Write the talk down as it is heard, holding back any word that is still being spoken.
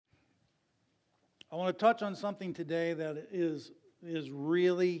I want to touch on something today that is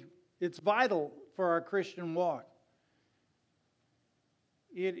really, it's vital for our Christian walk.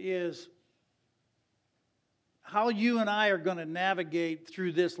 It is how you and I are going to navigate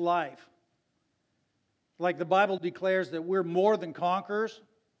through this life. Like the Bible declares that we're more than conquerors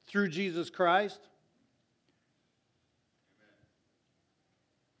through Jesus Christ.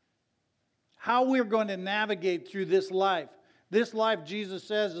 How we're going to navigate through this life. This life, Jesus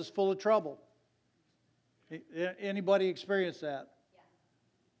says, is full of trouble. Anybody experience that? Yeah.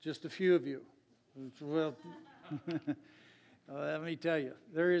 Just a few of you. Well, let me tell you,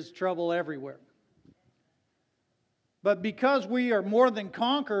 there is trouble everywhere. But because we are more than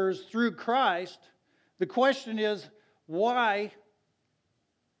conquerors through Christ, the question is, why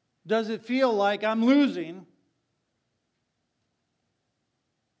does it feel like I'm losing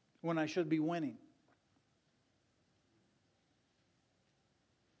when I should be winning?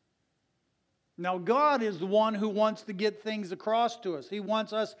 Now, God is the one who wants to get things across to us. He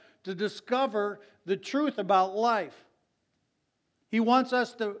wants us to discover the truth about life. He wants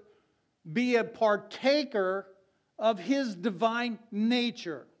us to be a partaker of His divine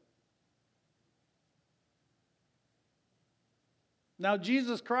nature. Now,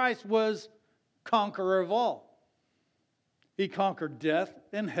 Jesus Christ was conqueror of all. He conquered death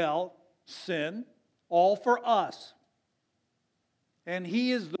and hell, sin, all for us. And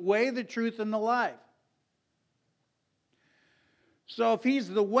He is the way, the truth, and the life. So if He's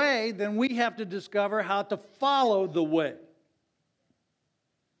the way, then we have to discover how to follow the way.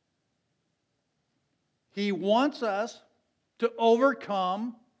 He wants us to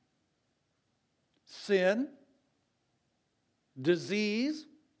overcome sin, disease,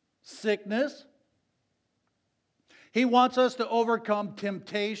 sickness. He wants us to overcome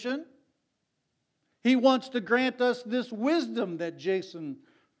temptation. He wants to grant us this wisdom that Jason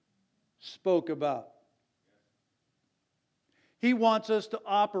spoke about. He wants us to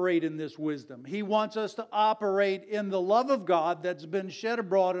operate in this wisdom. He wants us to operate in the love of God that's been shed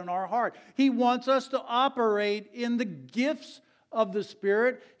abroad in our heart. He wants us to operate in the gifts of the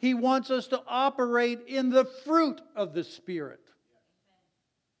Spirit. He wants us to operate in the fruit of the Spirit.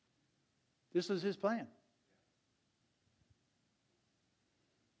 This is His plan.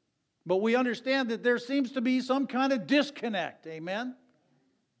 But we understand that there seems to be some kind of disconnect. Amen?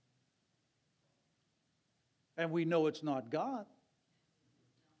 And we know it's not God.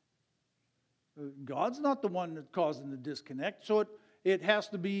 God's not the one that's causing the disconnect. So it has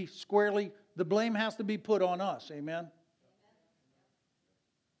to be squarely, the blame has to be put on us. Amen?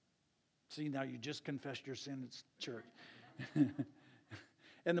 See, now you just confessed your sin at church.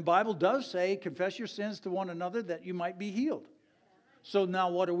 And the Bible does say, confess your sins to one another that you might be healed. So now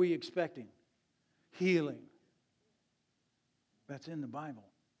what are we expecting? Healing. That's in the Bible.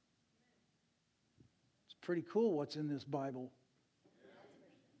 It's pretty cool what's in this Bible.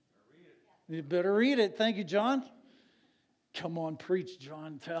 You better read it. Thank you, John. Come on, preach,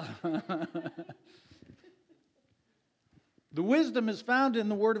 John. The wisdom is found in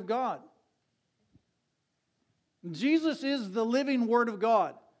the Word of God. Jesus is the living Word of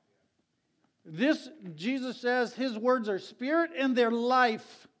God. This, Jesus says, His words are spirit and they're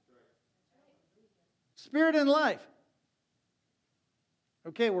life. Spirit and life.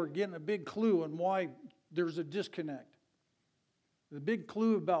 Okay, we're getting a big clue on why there's a disconnect. The big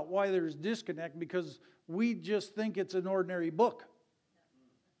clue about why there's disconnect because we just think it's an ordinary book.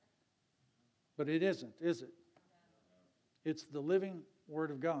 But it isn't, is it? It's the living Word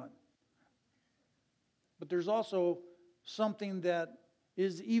of God. But there's also something that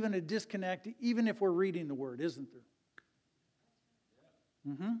is even a disconnect, even if we're reading the Word, isn't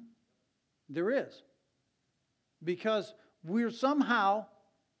there? There is. Because we're somehow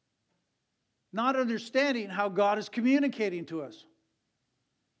not understanding how God is communicating to us.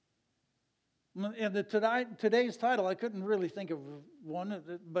 And today's title, I couldn't really think of one,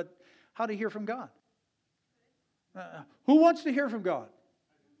 but how to hear from God. Who wants to hear from God?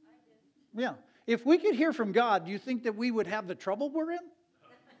 Yeah. If we could hear from God, do you think that we would have the trouble we're in?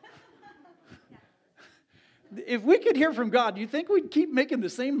 If we could hear from God, do you think we'd keep making the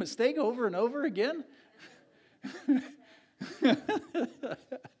same mistake over and over again?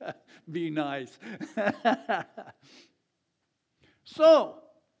 Be nice. So,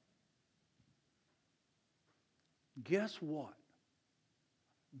 guess what?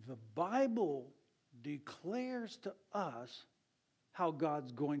 The Bible declares to us how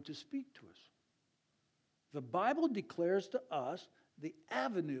God's going to speak to us. The Bible declares to us the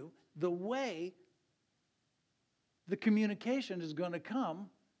avenue, the way the communication is going to come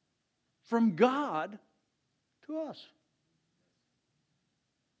from God to us.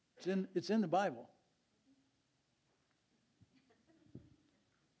 It's in the Bible.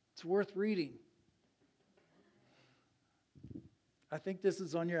 It's worth reading. I think this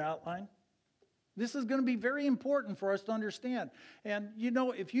is on your outline. This is going to be very important for us to understand. And you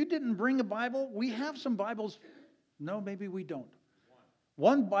know, if you didn't bring a Bible, we have some Bibles. No, maybe we don't.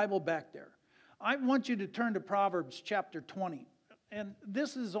 One Bible back there. I want you to turn to Proverbs chapter 20. And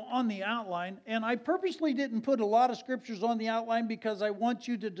this is on the outline. And I purposely didn't put a lot of scriptures on the outline because I want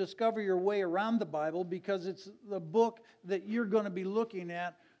you to discover your way around the Bible, because it's the book that you're going to be looking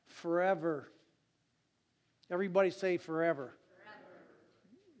at forever. Everybody say forever.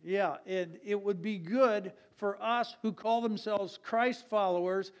 Yeah, and it would be good for us who call themselves Christ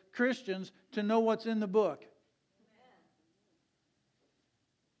followers, Christians, to know what's in the book.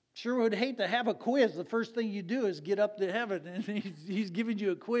 Sure would hate to have a quiz. The first thing you do is get up to heaven and he's giving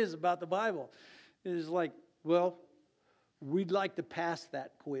you a quiz about the Bible. It's like, well, we'd like to pass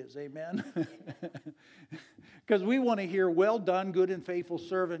that quiz, amen? Because we want to hear, well done, good and faithful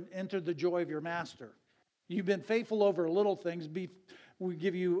servant, enter the joy of your master. You've been faithful over little things, we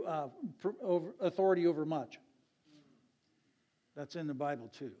give you authority over much. That's in the Bible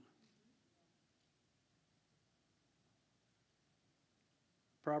too.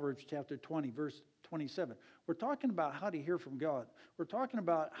 Proverbs chapter 20, verse 27. We're talking about how to hear from God. We're talking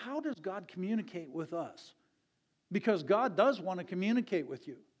about how does God communicate with us? Because God does want to communicate with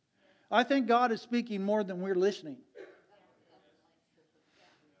you. I think God is speaking more than we're listening.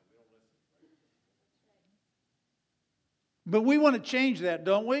 But we want to change that,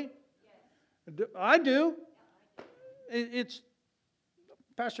 don't we? Yes. I do. It's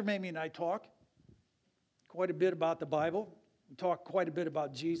Pastor Mamie and I talk quite a bit about the Bible. We talk quite a bit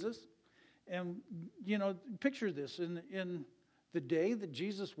about Jesus. And, you know, picture this. In the day that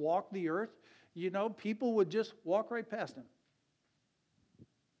Jesus walked the earth, you know, people would just walk right past him.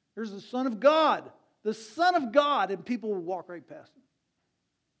 There's the Son of God. The Son of God. And people would walk right past him,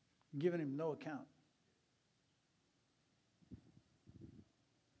 giving him no account.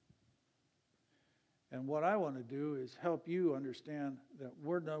 And what I want to do is help you understand that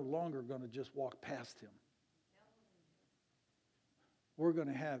we're no longer going to just walk past him. We're going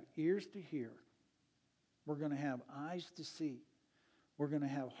to have ears to hear. We're going to have eyes to see. We're going to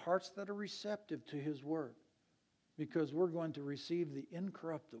have hearts that are receptive to his word, because we're going to receive the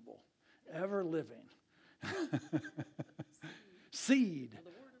incorruptible, ever-living seed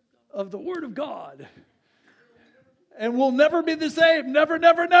of the Word of God. And we'll never be the same. Never,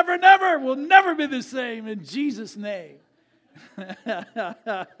 never, never, never. We'll never be the same in Jesus' name.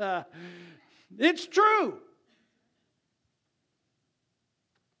 It's true.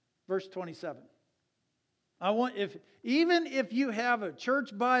 Verse 27. Even if you have a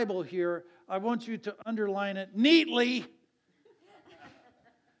church Bible here, I want you to underline it neatly.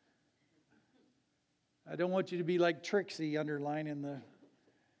 I don't want you to be like Trixie underlining the...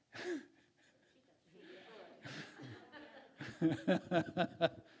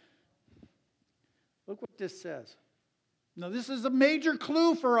 Look what this says. Now, this is a major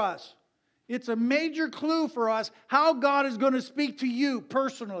clue for us. It's a major clue for us how God is going to speak to you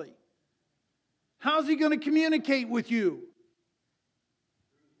personally. How's he going to communicate with you?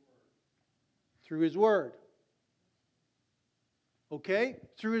 Through his word. Okay?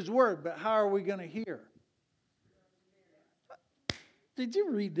 Through his word. But how are we going to hear? Did you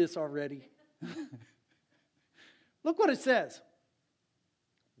read this already? Look what it says.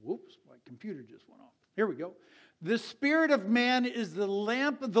 Whoops, my computer just went off. Here we go. The spirit of man is the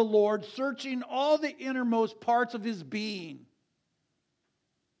lamp of the Lord, searching all the innermost parts of his being.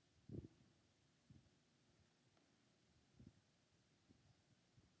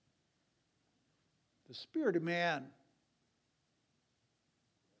 The spirit of man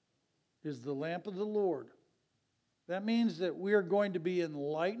is the lamp of the Lord. That means that we are going to be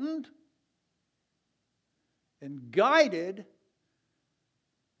enlightened and guided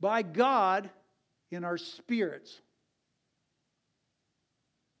by God in our spirits.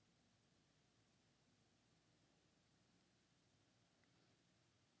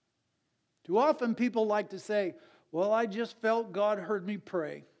 Too often people like to say, well, I just felt God heard me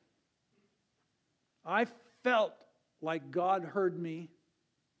pray. I felt like God heard me.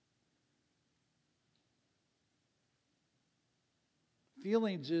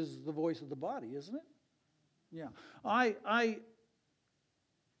 Feelings is the voice of the body, isn't it? Yeah.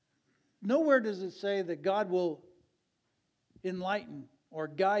 Nowhere does it say that God will enlighten or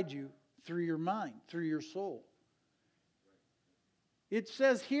guide you through your mind, through your soul. It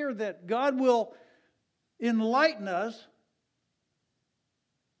says here that God will enlighten us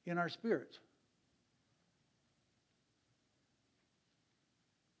in our spirits.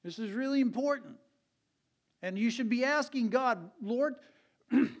 This is really important. And you should be asking God, Lord,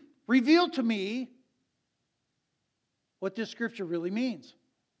 reveal to me what this scripture really means.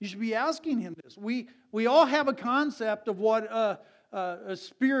 You should be asking him this. We all have a concept of what a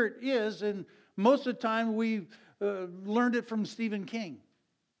spirit is, and most of the time we learned it from Stephen King.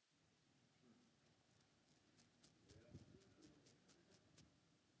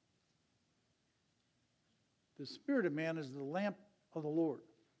 The spirit of man is the lamp of the Lord,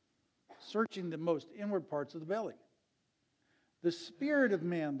 searching the most inward parts of the belly. The spirit of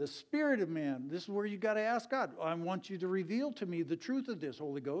man, this is where you got to ask God. I want you to reveal to me the truth of this,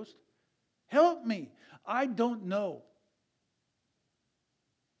 Holy Ghost. Help me. I don't know.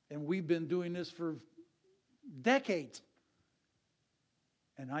 And we've been doing this for decades.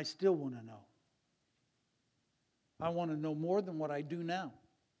 And I still want to know. I want to know more than what I do now.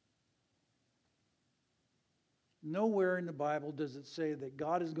 Nowhere in the Bible does it say that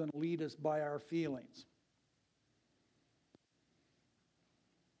God is going to lead us by our feelings.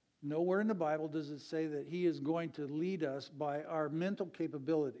 Nowhere in the Bible does it say that He is going to lead us by our mental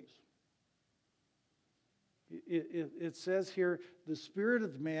capabilities. It says here, the spirit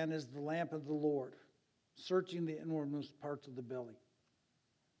of man is the lamp of the Lord, searching the inwardmost parts of the belly.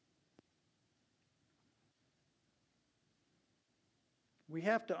 We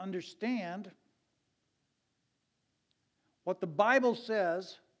have to understand what the Bible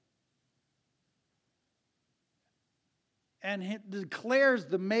says, and it declares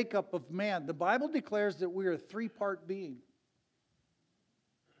the makeup of man. The Bible declares that we are a three-part being.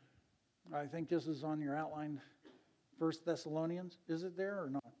 I think this is on your outline, 1 Thessalonians. Is it there or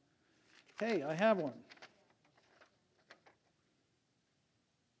not? Hey, I have one.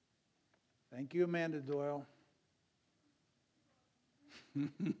 Thank you, Amanda Doyle.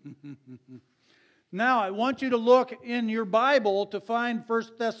 Now, I want you to look in your Bible to find 1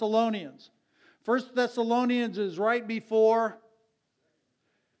 Thessalonians. 1 Thessalonians is right before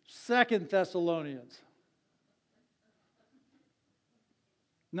 2 Thessalonians.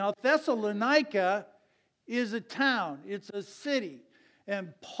 Now, Thessalonica is a town. It's a city.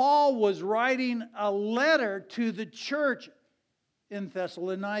 And Paul was writing a letter to the church in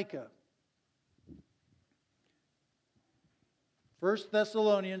Thessalonica. 1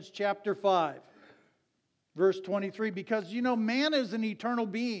 Thessalonians chapter 5. Verse 23, because man is an eternal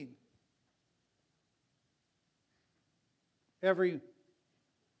being. Every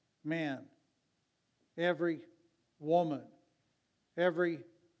man, every woman, every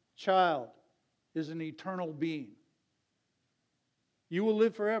child is an eternal being. You will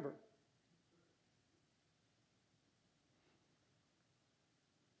live forever.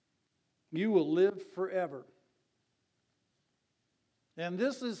 You will live forever. And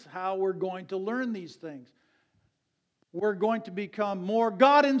this is how we're going to learn these things. We're going to become more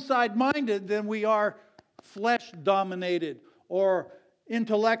God inside minded than we are flesh dominated or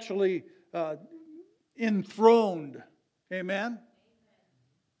intellectually enthroned. Amen?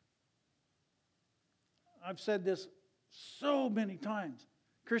 I've said this so many times.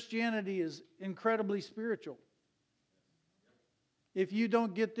 Christianity is incredibly spiritual. If you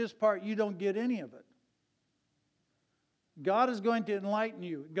don't get this part, you don't get any of it. God is going to enlighten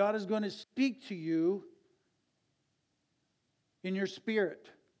you. God is going to speak to you in your spirit.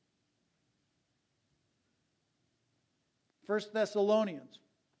 1 Thessalonians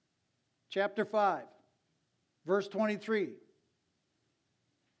chapter 5, verse 23.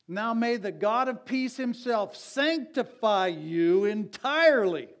 Now may the God of peace himself sanctify you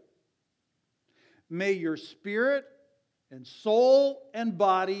entirely. May your spirit and soul and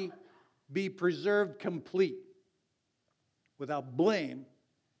body be preserved complete, without blame,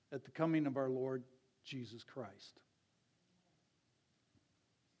 at the coming of our Lord Jesus Christ.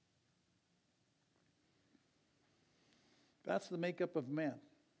 That's the makeup of man.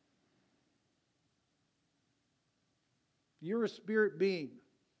 You're a spirit being.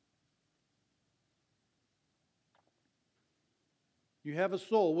 You have a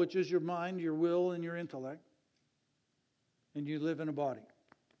soul, which is your mind, your will, and your intellect. And you live in a body.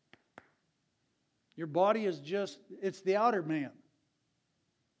 Your body is it's the outer man.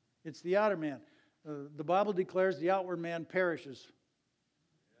 It's the outer man. The Bible declares the outward man perishes,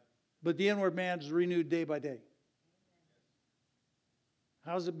 but the inward man is renewed day by day.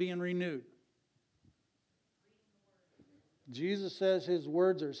 How's it being renewed? Jesus says his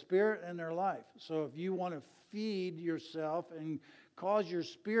words are spirit and they're life. So if you want to feed yourself and cause your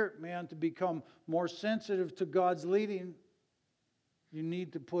spirit man to become more sensitive to God's leading, you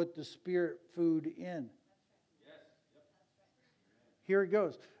need to put the spirit food in. Here it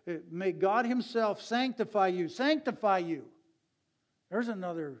goes. May God himself sanctify you. Sanctify you. There's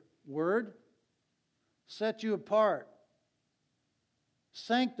another word. Set you apart.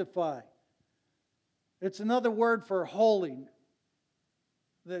 Sanctify. It's another word for holy.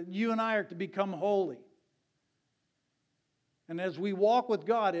 That you and I are to become holy. And as we walk with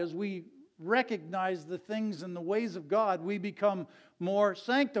God, as we recognize the things and the ways of God, we become more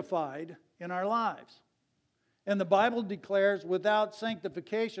sanctified in our lives. And the Bible declares, without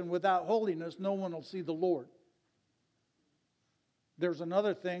sanctification, without holiness, no one will see the Lord. There's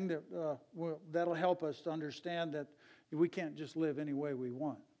another thing that that'll help us to understand that we can't just live any way we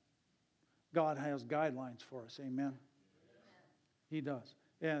want. God has guidelines for us. Amen? He does.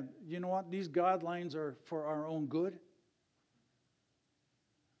 And you know what? These guidelines are for our own good.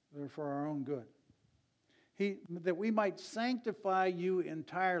 They're for our own good. That we might sanctify you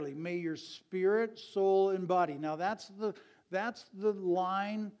entirely. May your spirit, soul, and body. Now that's the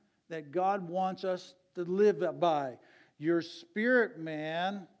line that God wants us to live by. Your spirit,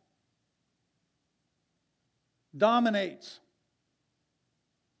 man, dominates.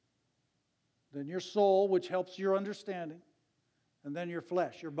 Then your soul, which helps your understanding. And then your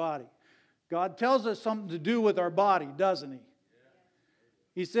flesh, your body. God tells us something to do with our body, doesn't He?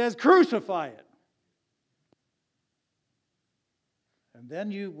 He says, crucify it. And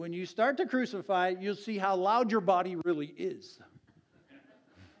then when you start to crucify it, you'll see how loud your body really is.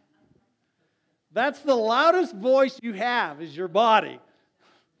 That's the loudest voice you have, is your body.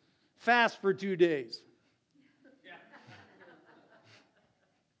 Fast for 2 days.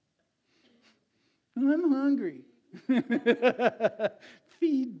 I'm hungry.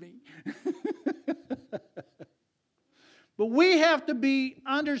 Feed me. But we have to be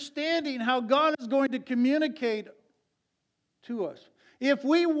understanding how God is going to communicate to us. If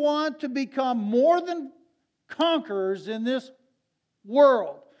we want to become more than conquerors in this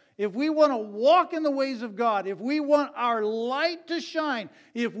world, if we want to walk in the ways of God, if we want our light to shine,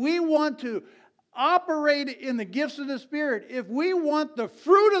 if we want to operate in the gifts of the Spirit, if we want the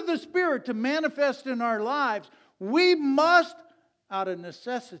fruit of the Spirit to manifest in our lives, we must, out of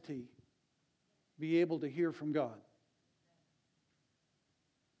necessity, be able to hear from God.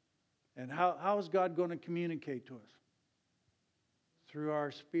 And how is God going to communicate to us? Through our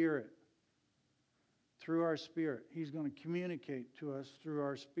spirit. Through our spirit. He's going to communicate to us through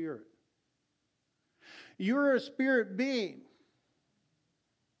our spirit. You're a spirit being.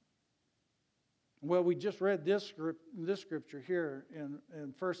 Well, we just read this scripture here in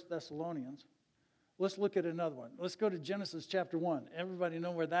 1 Thessalonians. Let's look at another one. Let's go to Genesis chapter 1. Everybody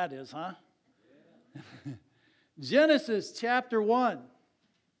know where that is, huh? Yeah. Genesis chapter 1.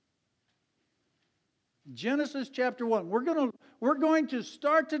 Genesis chapter 1. We're going to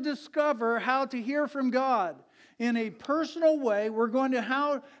start to discover how to hear from God in a personal way.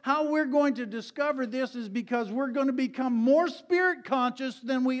 How we're going to discover this is because we're going to become more spirit conscious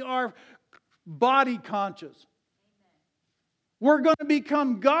than we are body conscious. Amen. We're going to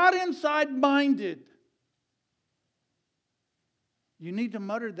become God inside minded. You need to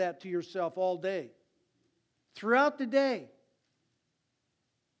mutter that to yourself all day. Throughout the day.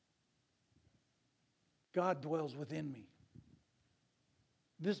 God dwells within me.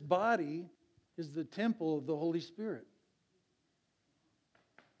 This body is the temple of the Holy Spirit.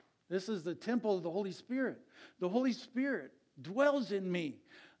 This is the temple of the Holy Spirit. The Holy Spirit dwells in me.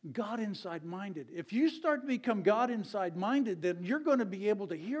 God inside minded. If you start to become God inside minded, then you're going to be able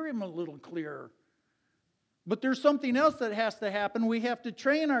to hear Him a little clearer. But there's something else that has to happen. We have to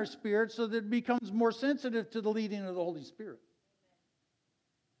train our spirit so that it becomes more sensitive to the leading of the Holy Spirit.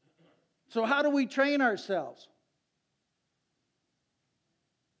 So how do we train ourselves?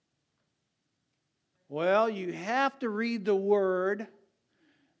 Well, you have to read the Word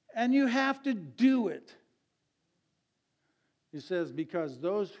and you have to do it. He says, because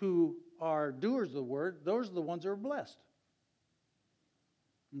those who are doers of the Word, those are the ones that are blessed.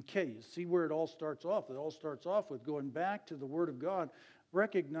 Okay, you see where it all starts off. It all starts off with going back to the Word of God,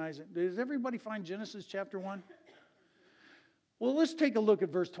 recognizing. Does everybody find Genesis chapter 1? Well, let's take a look at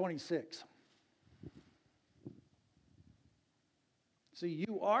verse 26. See,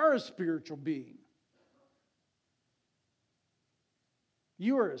 you are a spiritual being.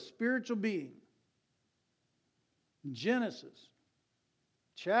 You are a spiritual being. Genesis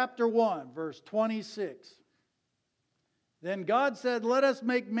chapter 1, verse 26. Then God said, let us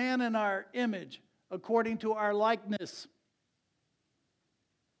make man in our image, according to our likeness.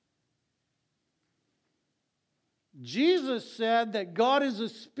 Jesus said that God is a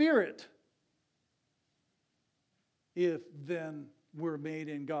spirit. If then we're made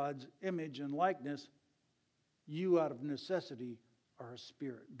in God's image and likeness, you out of necessity are a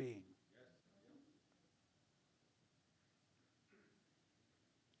spirit being.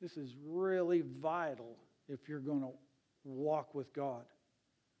 This is really vital if you're going to walk with God.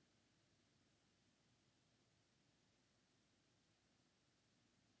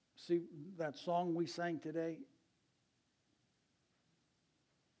 See, that song we sang today,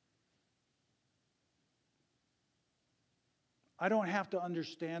 I don't have to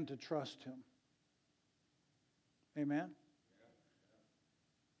understand to trust Him. Amen?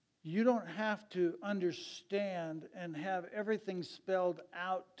 You don't have to understand and have everything spelled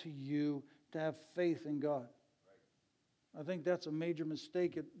out to you to have faith in God. I think that's a major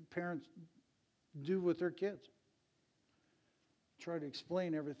mistake that parents do with their kids. Try to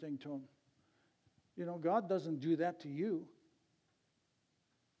explain everything to them. You know, God doesn't do that to you.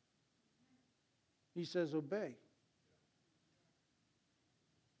 He says, obey.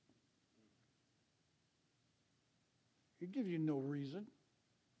 He gives you no reason.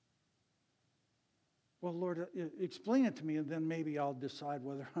 Well, Lord, explain it to me, and then maybe I'll decide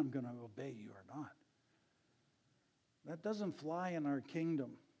whether I'm going to obey you or not. That doesn't fly in our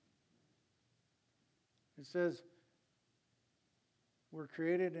kingdom. It says, we're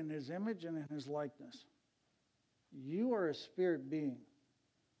created in His image and in His likeness. You are a spirit being.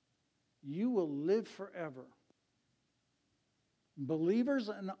 You will live forever. Believers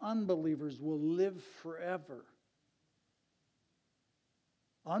and unbelievers will live forever.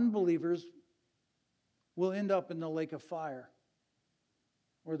 Unbelievers will end up in the lake of fire,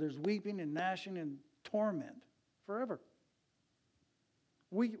 where there's weeping and gnashing and torment forever.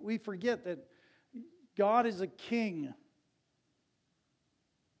 We forget that God is a king.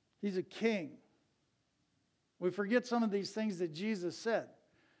 He's a king. We forget some of these things that Jesus said.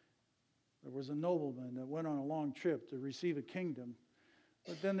 There was a nobleman that went on a long trip to receive a kingdom,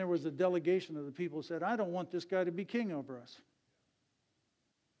 but then there was a delegation of the people who said, I don't want this guy to be king over us.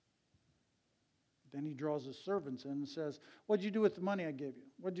 Then he draws his servants in and says, what'd you do with the money I gave you?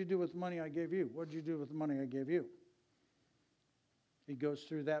 What'd you do with the money I gave you? What'd you do with the money I gave you? He goes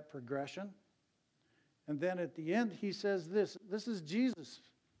through that progression. And then at the end, he says this. This is Jesus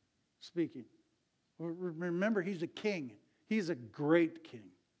speaking. Remember, He's a king. He's a great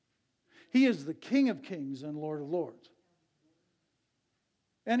king. He is the King of kings and Lord of lords.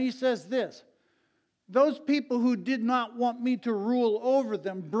 And He says this. Those people who did not want me to rule over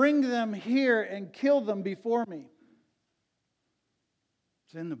them, bring them here and kill them before me.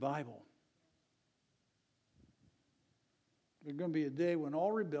 It's in the Bible. There's going to be a day when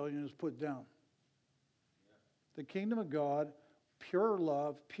all rebellion is put down. The kingdom of God, pure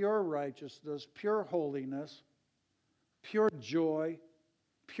love, pure righteousness, pure holiness, pure joy,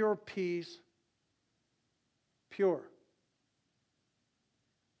 pure peace, pure.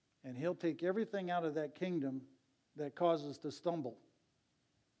 And He'll take everything out of that kingdom that causes us to stumble.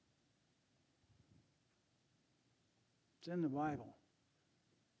 It's in the Bible.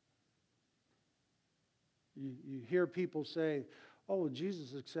 You hear people say, oh,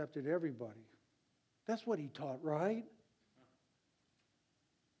 Jesus accepted everybody. That's what He taught, right?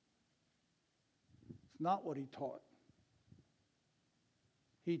 It's not what He taught.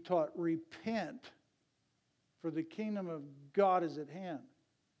 He taught, repent, for the kingdom of God is at hand.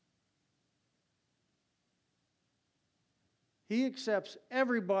 He accepts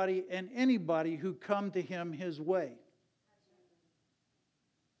everybody and anybody who come to Him His way.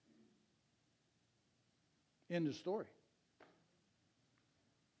 End of story.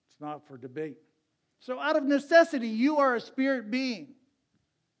 It's not for debate. So out of necessity, you are a spirit being.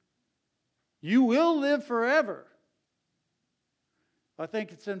 You will live forever. I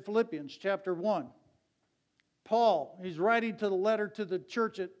think it's in Philippians chapter 1. Paul, he's writing to the letter to the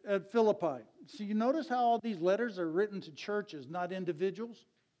church at Philippi. So you notice how all these letters are written to churches, not individuals?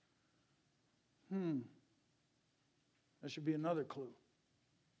 That should be another clue.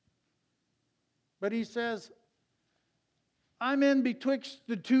 But he says, I'm in betwixt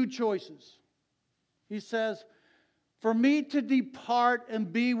the two choices. He says, for me to depart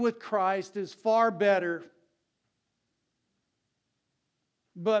and be with Christ is far better.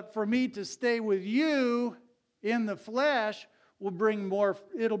 But for me to stay with you in the flesh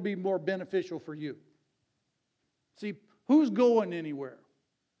it'll be more beneficial for you. See, who's going anywhere?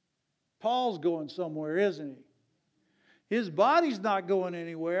 Paul's going somewhere, isn't he? His body's not going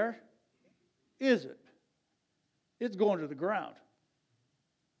anywhere, is it? It's going to the ground.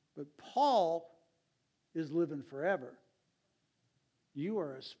 But Paul is living forever. You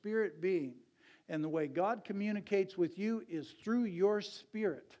are a spirit being. And the way God communicates with you is through your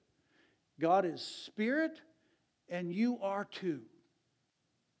spirit. God is spirit, and you are too.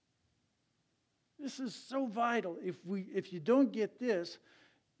 This is so vital. If you don't get this,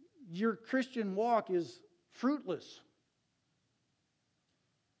 your Christian walk is fruitless.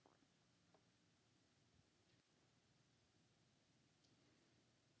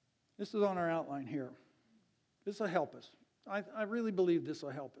 This is on our outline here. This will help us. I really believe this will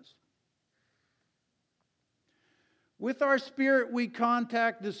help us. With our spirit, we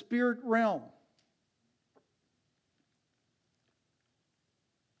contact the spirit realm.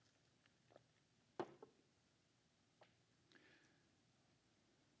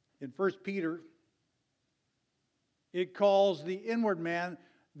 In 1 Peter, it calls the inward man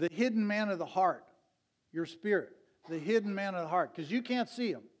the hidden man of the heart, your spirit, the hidden man of the heart, because you can't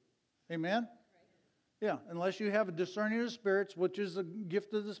see him. Amen? Yeah, unless you have a discerning of spirits, which is a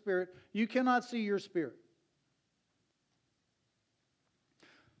gift of the Spirit, you cannot see your spirit.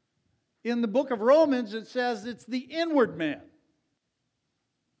 In the book of Romans, it says it's the inward man.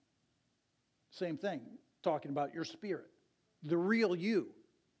 Same thing, talking about your spirit, the real you,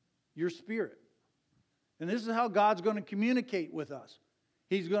 your spirit. And this is how God's going to communicate with us.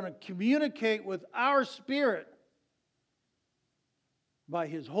 He's going to communicate with our spirit by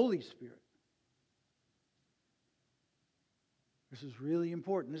His Holy Spirit. This is really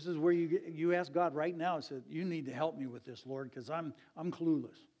important. This is where you ask God right now and say, you need to help me with this, Lord, because I'm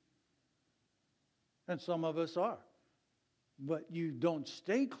clueless. And some of us are. But you don't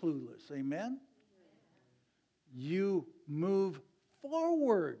stay clueless, amen? You move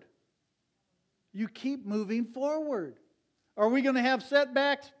forward. You keep moving forward. Are we going to have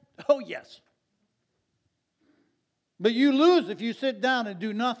setbacks? Oh, yes. But you lose if you sit down and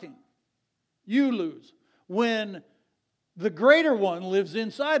do nothing. You lose when the greater one lives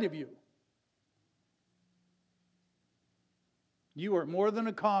inside of you. You are more than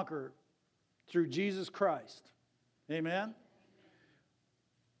a conqueror through Jesus Christ. Amen?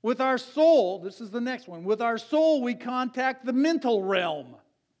 With our soul, this is the next one. With our soul, we contact the mental realm.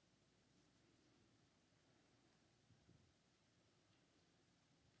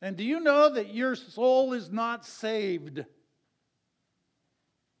 And do you know that your soul is not saved?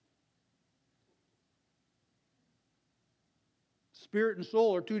 Spirit and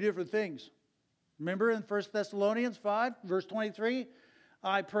soul are two different things. Remember in 1 Thessalonians 5, verse 23,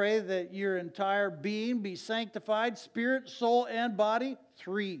 I pray that your entire being be sanctified, spirit, soul, and body.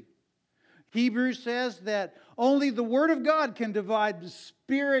 3. Hebrews says that only the Word of God can divide the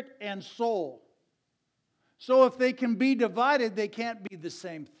spirit and soul. So if they can be divided, they can't be the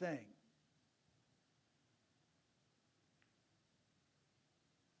same thing.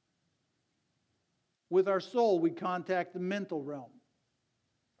 With our soul, we contact the mental realm.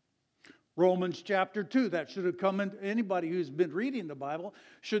 Romans chapter 2, that should have come in. Anybody who's been reading the Bible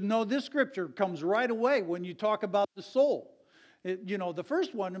should know this scripture comes right away when you talk about the soul. The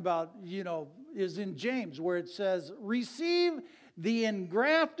first one about, is in James where it says, receive the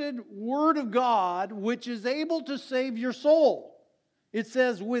engrafted word of God, which is able to save your soul. It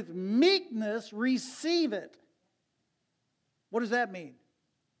says, with meekness receive it. What does that mean?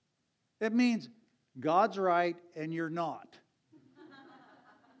 It means God's right and you're not.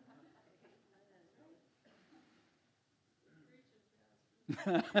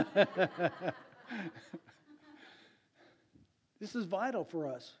 This is vital for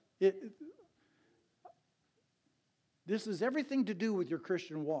us. This is everything to do with your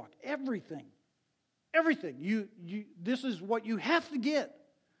Christian walk. Everything. Everything. This is what you have to get.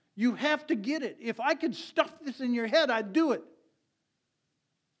 You have to get it. If I could stuff this in your head, I'd do it.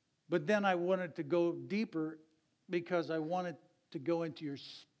 But then I wanted to go deeper because I wanted to go into your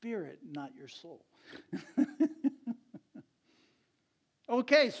spirit, not your soul.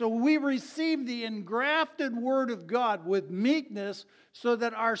 Okay, so we receive the engrafted word of God with meekness so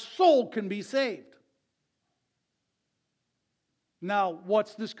that our soul can be saved. Now,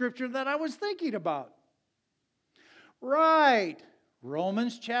 what's the scripture that I was thinking about? Right,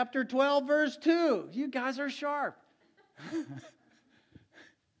 Romans chapter 12, verse 2. You guys are sharp.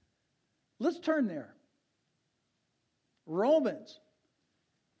 Let's turn there. Romans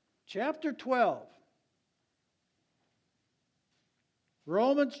chapter 12.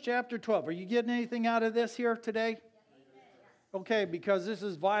 Romans chapter 12. Are you getting anything out of this here today? Okay, because this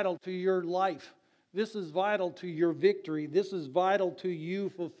is vital to your life. This is vital to your victory. This is vital to you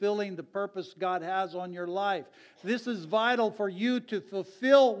fulfilling the purpose God has on your life. This is vital for you to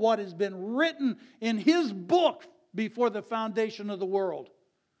fulfill what has been written in His book before the foundation of the world.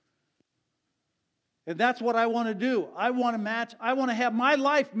 And that's what I want to do. I want to have my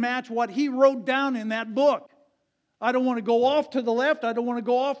life match what He wrote down in that book. I don't want to go off to the left. I don't want to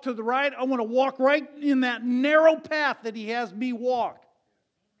go off to the right. I want to walk right in that narrow path that He has me walk.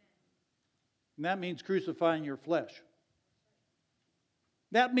 And that means crucifying your flesh.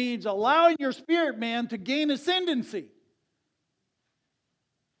 That means allowing your spirit man to gain ascendancy.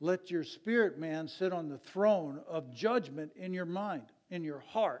 Let your spirit man sit on the throne of judgment in your mind, in your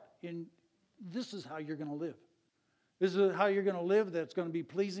heart. This is how you're going to live. This is how you're going to live that's going to be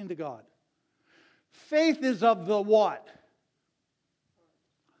pleasing to God. Faith is of the what?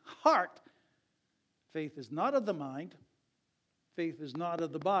 Heart. Faith is not of the mind. Faith is not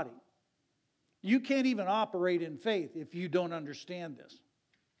of the body. You can't even operate in faith if you don't understand this.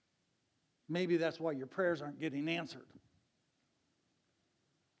 Maybe that's why your prayers aren't getting answered.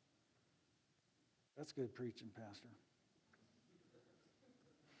 That's good preaching, Pastor.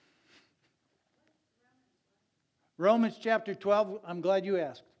 Romans chapter 12, I'm glad you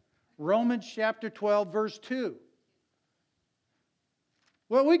asked. Romans chapter 12, verse 2.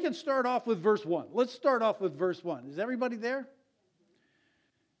 Well, we can start off with verse 1. Let's start off with verse 1. Is everybody there?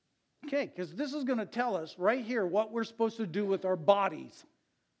 Okay, because this is going to tell us right here what we're supposed to do with our bodies.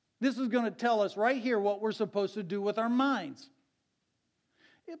 This is going to tell us right here what we're supposed to do with our minds.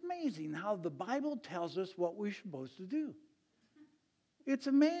 Amazing how the Bible tells us what we're supposed to do. It's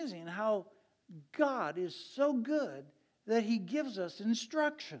amazing how God is so good that He gives us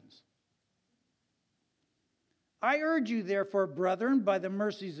instructions. I urge you, therefore, brethren, by the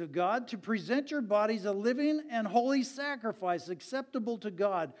mercies of God, to present your bodies a living and holy sacrifice acceptable to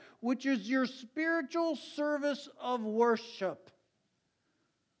God, which is your spiritual service of worship.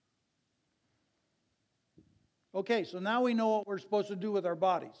 Okay, so now we know what we're supposed to do with our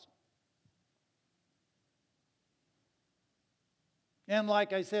bodies. And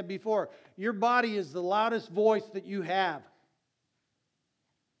like I said before, your body is the loudest voice that you have.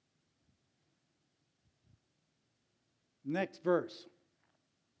 Next verse.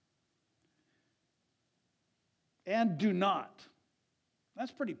 And do not.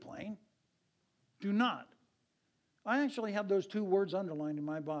 That's pretty plain. Do not. I actually have those two words underlined in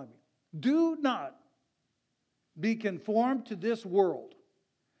my Bible. Do not be conformed to this world,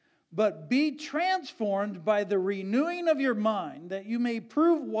 but be transformed by the renewing of your mind, that you may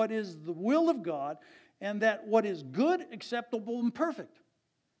prove what is the will of God, and that what is good, acceptable, and perfect.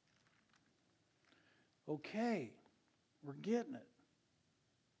 Okay, we're getting it.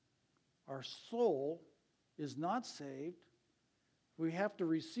 Our soul is not saved. We have to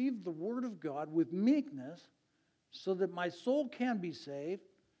receive the Word of God with meekness so that my soul can be saved.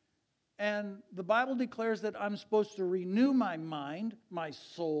 And the Bible declares that I'm supposed to renew my mind, my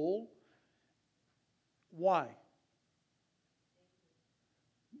soul. Why?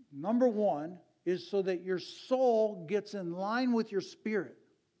 Number one is so that your soul gets in line with your spirit.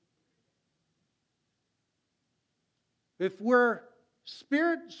 If we're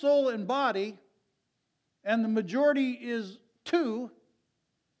spirit, soul, and body, and the majority is 2,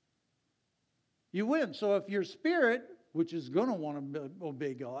 you win. So if your spirit, which is going to want to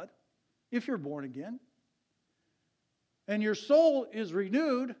obey God, if you're born again, and your soul is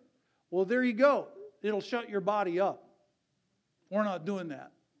renewed, well, there you go. It'll shut your body up. We're not doing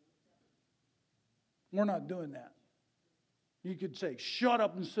that. We're not doing that. You could say, shut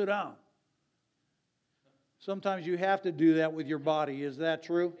up and sit down. Sometimes you have to do that with your body. Is that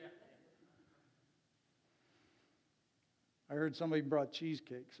true? I heard somebody brought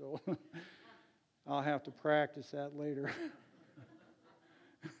cheesecake, so I'll have to practice that later.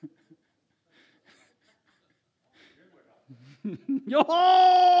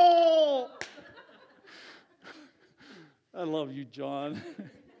 Oh! I love you, John.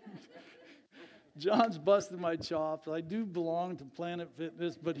 John's busting my chops. I do belong to Planet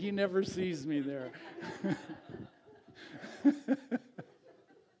Fitness, but he never sees me there.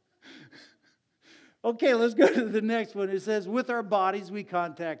 Okay, let's go to the next one. It says, with our bodies we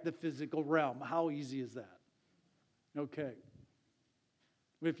contact the physical realm. How easy is that? Okay.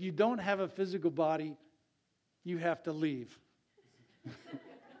 If you don't have a physical body, you have to leave.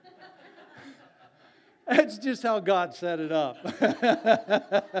 That's just how God set it up.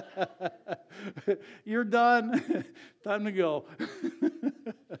 You're done. Time to go.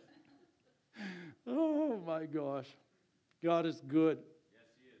 Oh my gosh. God is good. Yes,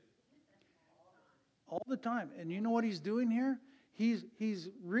 He is. All the time. And you know what He's doing here? He's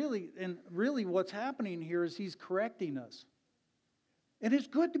really what's happening here is He's correcting us. And it's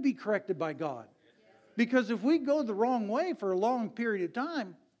good to be corrected by God. Because if we go the wrong way for a long period of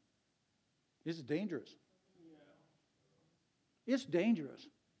time, it's dangerous. It's dangerous.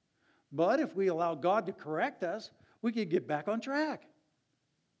 But if we allow God to correct us, we can get back on track.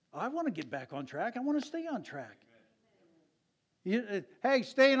 I want to get back on track. I want to stay on track. Hey,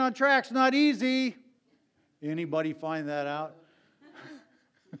 staying on track's not easy. Anybody find that out?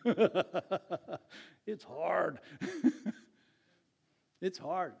 It's hard. It's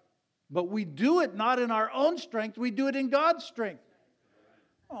hard. But we do it not in our own strength. We do it in God's strength.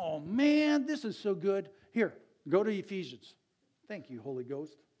 Oh, man, this is so good. Here, go to Ephesians. Thank you, Holy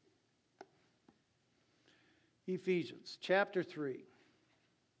Ghost. Ephesians chapter 3.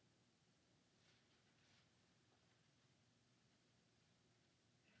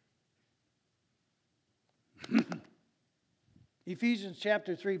 Ephesians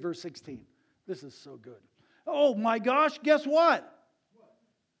chapter 3, verse 16. This is so good. Oh my gosh, guess what?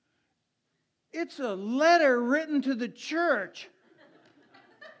 It's a letter written to the church.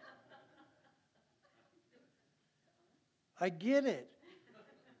 I get it.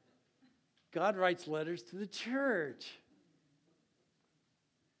 God writes letters to the church,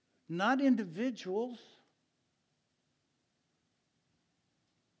 not individuals.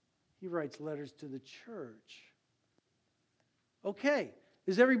 He writes letters to the church. Okay,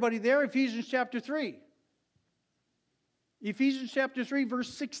 is everybody there? Ephesians chapter 3. Ephesians chapter 3,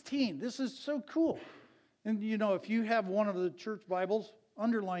 verse 16. This is so cool. And you know, if you have one of the church Bibles,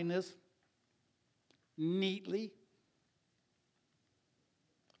 underline this neatly.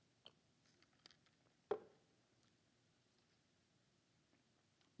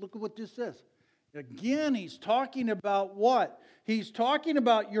 Look at what this says. Again, he's talking about what? He's talking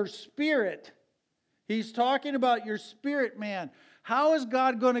about your spirit. He's talking about your spirit, man. How is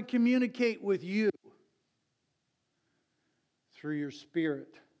God going to communicate with you? Through your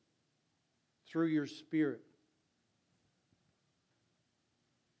spirit. Through your spirit.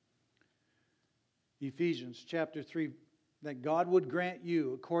 Ephesians chapter 3. That God would grant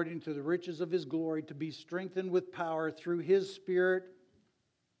you, according to the riches of His glory, to be strengthened with power through His Spirit.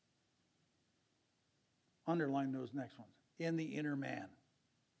 Underline those next ones. In the inner man.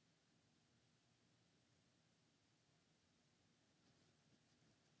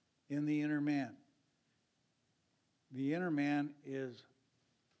 In the inner man. The inner man is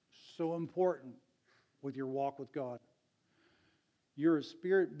so important with your walk with God. You're a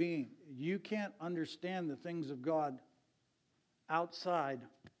spirit being. You can't understand the things of God outside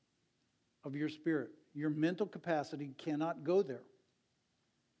of your spirit. Your mental capacity cannot go there.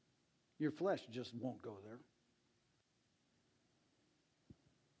 Your flesh just won't go there.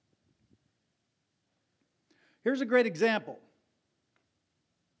 Here's a great example.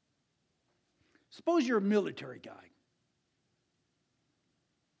 Suppose you're a military guy.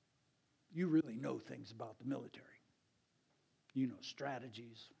 You really know things about the military. You know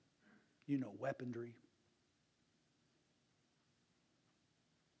strategies. You know weaponry.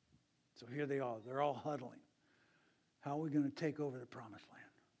 So here they are. They're all huddling. How are we going to take over the promised land?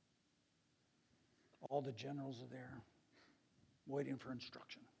 All the generals are there, waiting for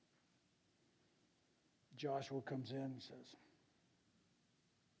instruction. Joshua comes in and says,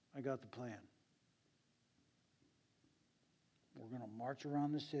 I got the plan. We're going to march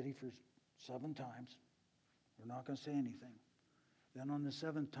around the city for 7 times. We're not going to say anything. Then on the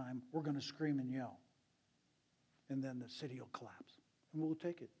 7th time, we're going to scream and yell. And then the city will collapse. And we'll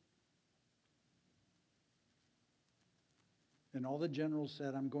take it. And all the generals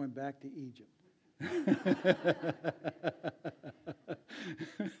said, I'm going back to Egypt.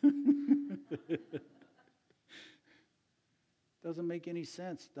 Doesn't make any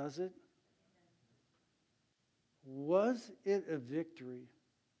sense, does it? Was it a victory?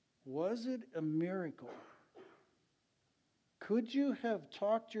 Was it a miracle? Could you have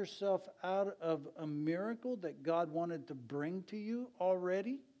talked yourself out of a miracle that God wanted to bring to you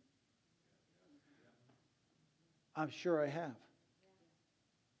already? I'm sure I have.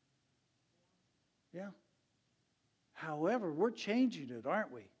 Yeah. However, we're changing it,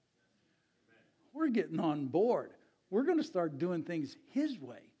 aren't we? We're getting on board. We're going to start doing things His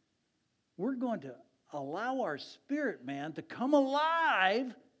way. We're going to allow our spirit man to come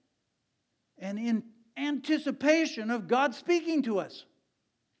alive and in anticipation of God speaking to us.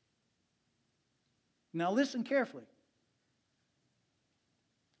 Now listen carefully.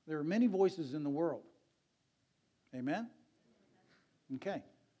 There are many voices in the world. Amen? Okay.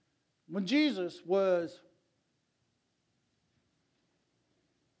 When Jesus was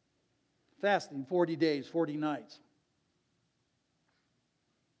fasting 40 days, 40 nights,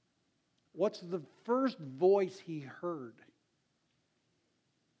 what's the first voice He heard?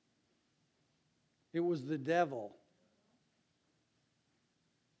 It was the devil.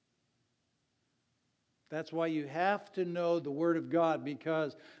 That's why you have to know the Word of God,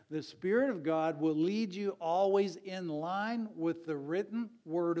 because the Spirit of God will lead you always in line with the written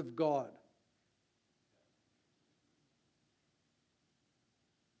Word of God.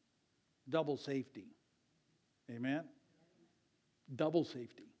 Double safety. Amen? Double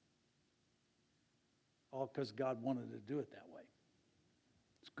safety. All because God wanted to do it that way.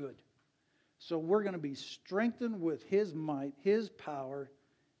 It's good. So we're going to be strengthened with His might, His power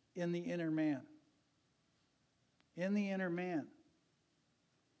in the inner man. In the inner man.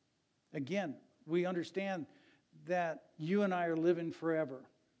 Again, we understand that you and I are living forever.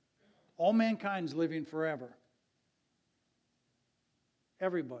 All mankind's living forever.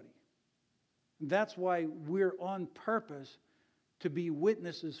 Everybody. That's why we're on purpose to be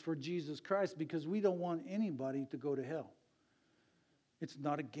witnesses for Jesus Christ, because we don't want anybody to go to hell. It's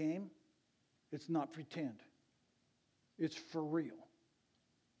not a game. It's not pretend. It's for real.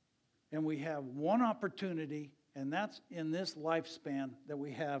 And we have one opportunity, and that's in this lifespan that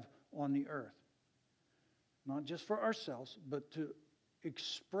we have on the earth. Not just for ourselves, but to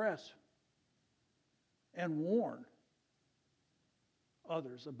express and warn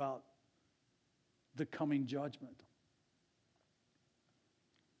others about the coming judgment.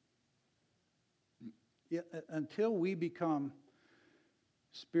 Until we become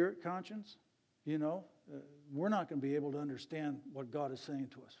spirit conscious, we're not going to be able to understand what God is saying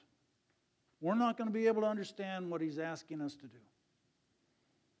to us. We're not going to be able to understand what He's asking us to do.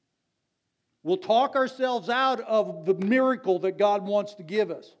 We'll talk ourselves out of the miracle that God wants to give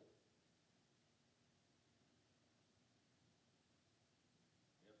us.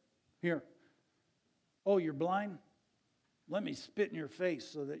 Here. Oh, you're blind? Let me spit in your face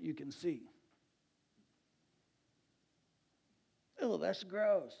so that you can see. Oh, that's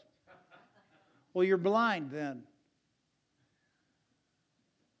gross. Well, you're blind then.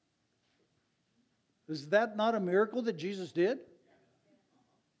 Is that not a miracle that Jesus did?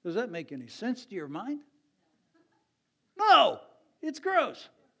 Does that make any sense to your mind? No, it's gross.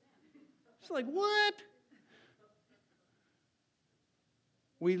 It's like, what?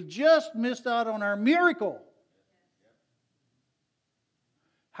 We just missed out on our miracle.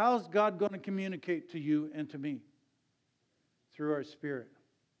 How's God going to communicate to you and to me? Through our spirit.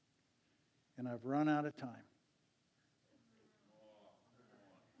 And I've run out of time.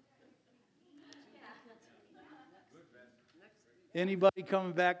 Anybody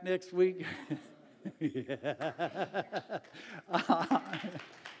coming back next week?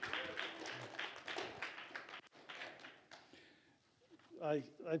 I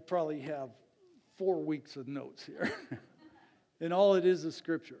probably have 4 weeks of notes here. And all it is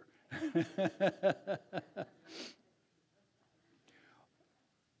Scripture.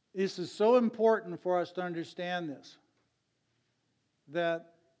 This is so important for us to understand this,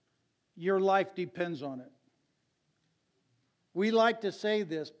 that your life depends on it. We like to say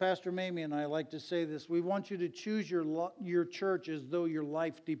this, Pastor Mamie and I like to say this, we want you to choose your church as though your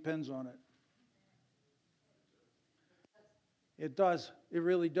life depends on it. It does. It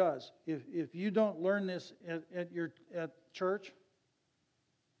really does. If you don't learn this at church,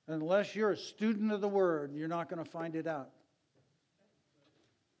 unless you're a student of the Word, you're not going to find it out.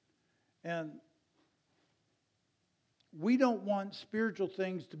 And we don't want spiritual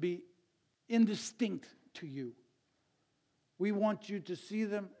things to be indistinct to you. We want you to see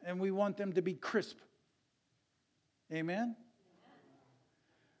them, and we want them to be crisp. Amen?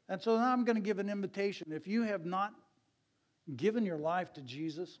 And so now I'm going to give an invitation. If you have not given your life to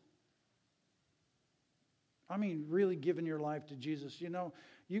Jesus, really given your life to Jesus,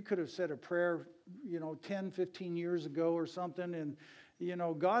 you could have said a prayer, 10, 15 years ago or something, and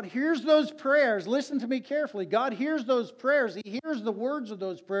God hears those prayers. Listen to me carefully. God hears those prayers. He hears the words of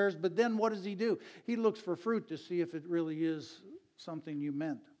those prayers, but then what does He do? He looks for fruit to see if it really is something you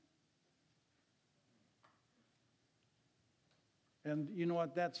meant. And you know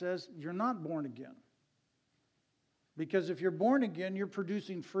what that says? You're not born again. Because if you're born again, you're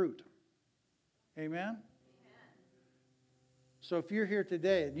producing fruit. Amen? So if you're here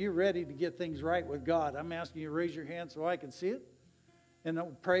today and you're ready to get things right with God, I'm asking you to raise your hand so I can see it. And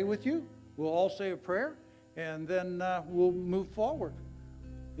I'll pray with you. We'll all say a prayer. And then we'll move forward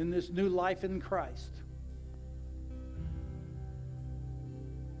in this new life in Christ.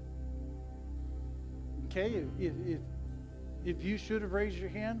 Okay, if you should have raised your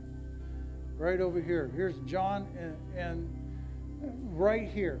hand, right over here. Here's John and right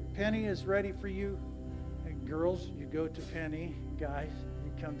here. Penny is ready for you. And girls, you go to Penny. Guys,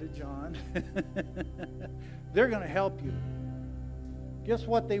 you come to John. They're going to help you. Guess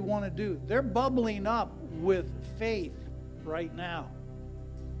what they want to do? They're bubbling up with faith right now.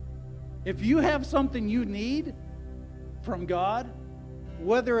 If you have something you need from God,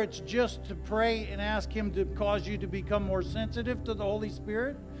 whether it's just to pray and ask Him to cause you to become more sensitive to the Holy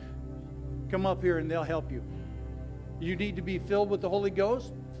Spirit, come up here and they'll help you. You need to be filled with the Holy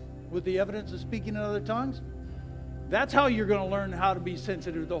Ghost, with the evidence of speaking in other tongues. That's how you're going to learn how to be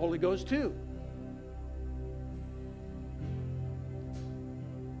sensitive to the Holy Ghost too.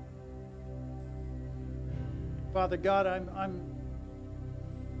 Father God,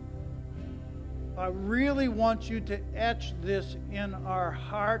 I really want you to etch this in our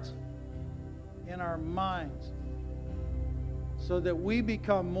hearts, in our minds. so that we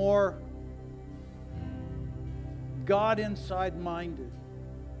become more God inside minded.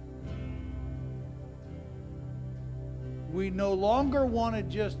 We no longer want to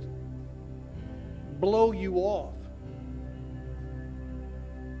just blow you off.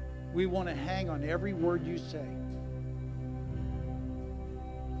 We want to hang on every word you say.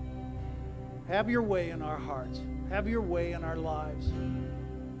 Have your way in our hearts. Have your way in our lives.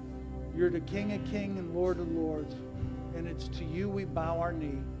 You're the King of Kings and Lord of Lords. And it's to you we bow our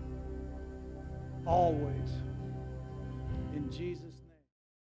knee. Always. In Jesus'